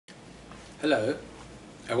Hello,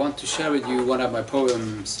 I want to share with you one of my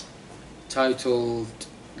poems titled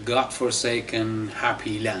Godforsaken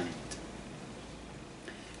Happy Land.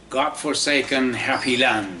 Godforsaken happy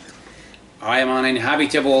land, I am an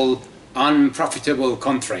uninhabitable, unprofitable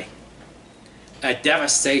country. A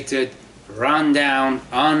devastated, run-down,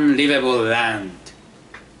 unlivable land.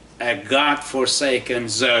 A godforsaken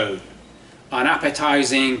zone,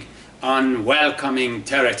 unappetizing, unwelcoming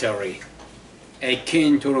territory.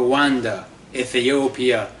 Akin to Rwanda,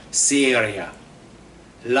 Ethiopia, Syria.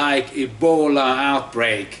 Like Ebola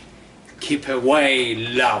outbreak, keep away,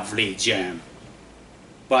 lovely gem.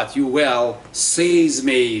 But you will seize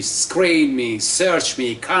me, screen me, search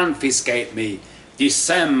me, confiscate me,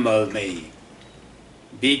 dissemble me.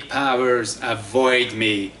 Big powers avoid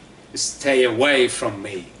me, stay away from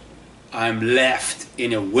me. I'm left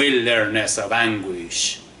in a wilderness of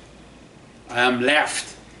anguish. I am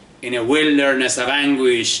left in a wilderness of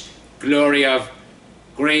anguish, glory of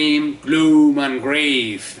green, gloom and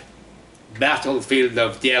grief, battlefield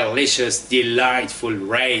of delicious, delightful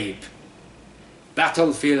rape,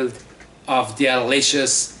 battlefield of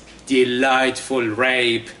delicious, delightful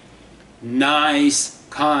rape, nice,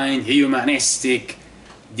 kind, humanistic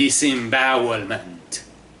disembowelment,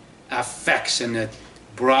 affectionate,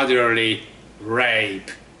 brotherly rape,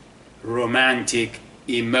 romantic,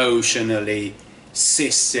 emotionally,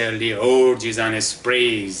 sisterly orgies and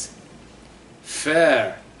sprees,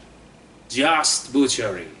 fair, just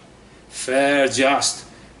butchery,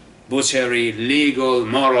 legal,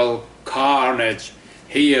 moral carnage.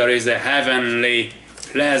 Here is a heavenly,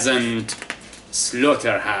 pleasant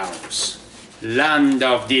slaughterhouse, land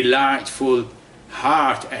of delightful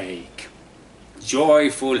heartache,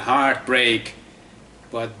 joyful heartbreak.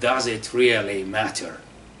 But does it really matter?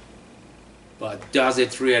 But does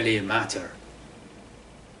it really matter?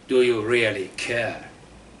 Do you really care?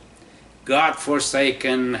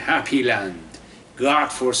 God-forsaken happy land,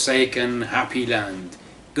 God-forsaken happy land,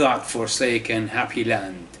 God-forsaken happy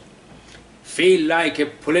land. Feel like a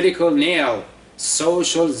political nail,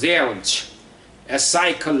 social zilch, a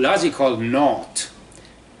psychological knot,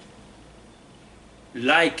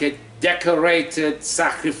 like a decorated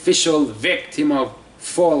sacrificial victim of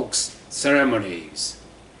folk's ceremonies,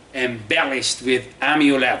 embellished with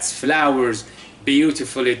amulets, flowers,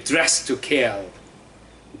 beautifully dressed to kill,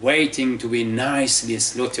 waiting to be nicely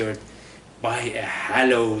slaughtered by a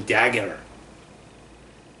hollow dagger,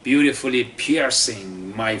 beautifully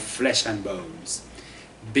piercing my flesh and bones,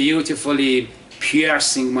 beautifully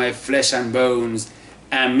piercing my flesh and bones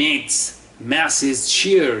amidst masses,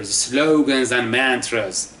 cheers, slogans and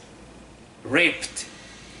mantras, ripped,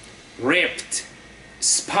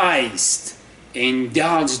 spiced,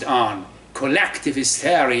 indulged on, collective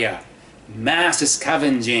hysteria, mass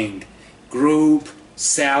scavenging, group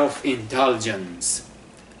self-indulgence.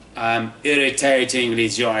 I'm irritatingly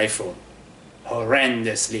joyful,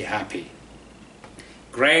 horrendously happy.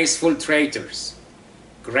 Graceful traitors,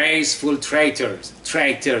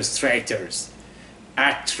 traitors.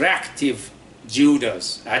 Attractive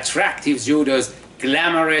Judas,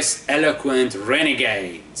 glamorous, eloquent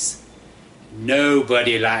renegades.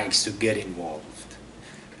 Nobody likes to get involved.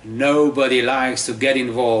 Nobody likes to get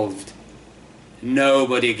involved.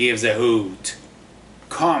 Nobody gives a hoot.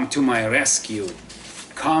 Come to my rescue.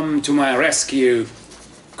 Come to my rescue.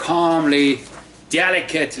 Calmly,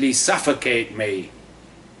 delicately suffocate me.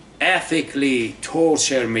 Ethically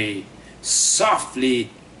torture me. Softly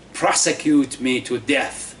prosecute me to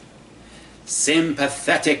death.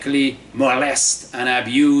 Sympathetically molest and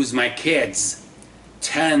abuse my kids.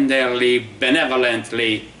 Tenderly,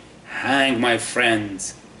 benevolently hang my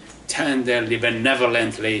friends. Tenderly,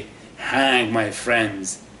 benevolently hang my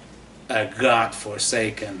friends. A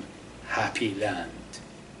God-forsaken happy land.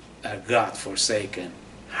 A God-forsaken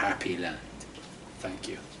happy land. Thank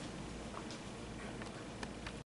you.